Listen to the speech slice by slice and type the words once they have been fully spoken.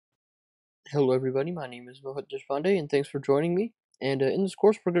Hello everybody, my name is Mohit Deshpande and thanks for joining me. And in this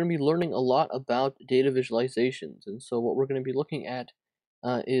course we're going to be learning a lot about data visualizations. And so what we're going to be looking at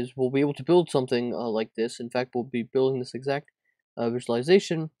is we'll be able to build something like this. In fact, we'll be building this exact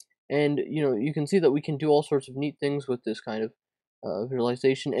visualization. And you can see that we can do all sorts of neat things with this kind of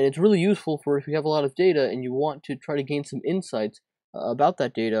visualization. And it's really useful for if you have a lot of data and you want to try to gain some insights about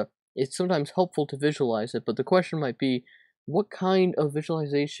that data. It's sometimes helpful to visualize it, but the question might be, what kind of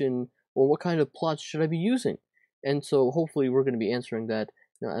visualization or what kind of plots should I be using? And so hopefully we're going to be answering that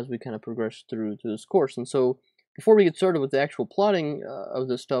as we kind of progress through this course. And so before we get started with the actual plotting of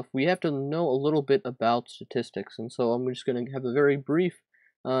this stuff, we have to know a little bit about statistics. And so I'm just going to have a very brief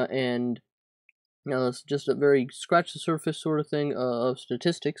and it's just a very scratch the surface sort of thing of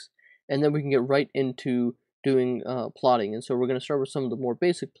statistics, and then we can get right into doing plotting. And so we're going to start with some of the more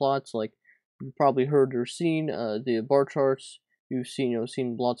basic plots, like you've probably heard or seen the bar charts. You've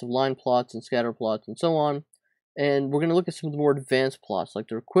seen lots of line plots and scatter plots and so on. And we're going to look at some of the more advanced plots, like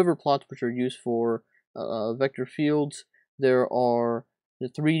there are quiver plots, which are used for vector fields. There are the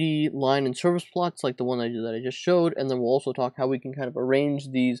 3D line and surface plots, like the one that I just showed, and then we'll also talk how we can kind of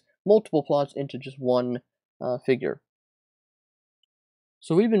arrange these multiple plots into just one figure.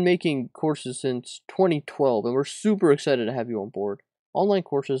 So we've been making courses since 2012, and we're super excited to have you on board. Online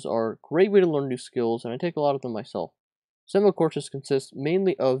courses are a great way to learn new skills, and I take a lot of them myself. Zenva courses consist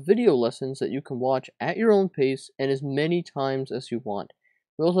mainly of video lessons that you can watch at your own pace and as many times as you want.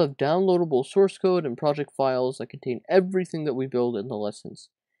 We also have downloadable source code and project files that contain everything that we build in the lessons.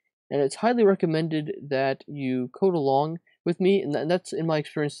 And it's highly recommended that you code along with me, and that's, in my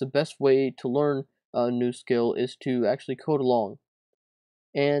experience, the best way to learn a new skill is to actually code along.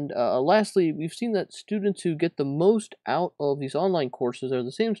 And lastly, we've seen that students who get the most out of these online courses are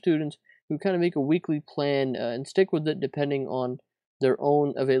the same students who kind of make a weekly plan and stick with it depending on their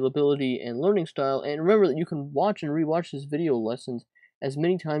own availability and learning style. And remember that you can watch and rewatch these video lessons as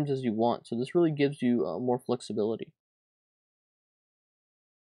many times as you want, so this really gives you more flexibility.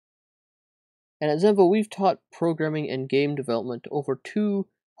 And at Zenva, we've taught programming and game development to over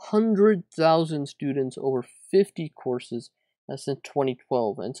 200,000 students over 50 courses since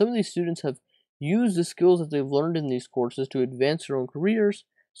 2012. And some of these students have used the skills that they've learned in these courses to advance their own careers,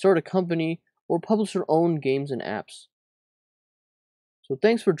 start a company, or publish their own games and apps. So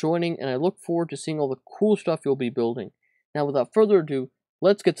thanks for joining, and I look forward to seeing all the cool stuff you'll be building. Now, without further ado,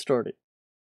 let's get started.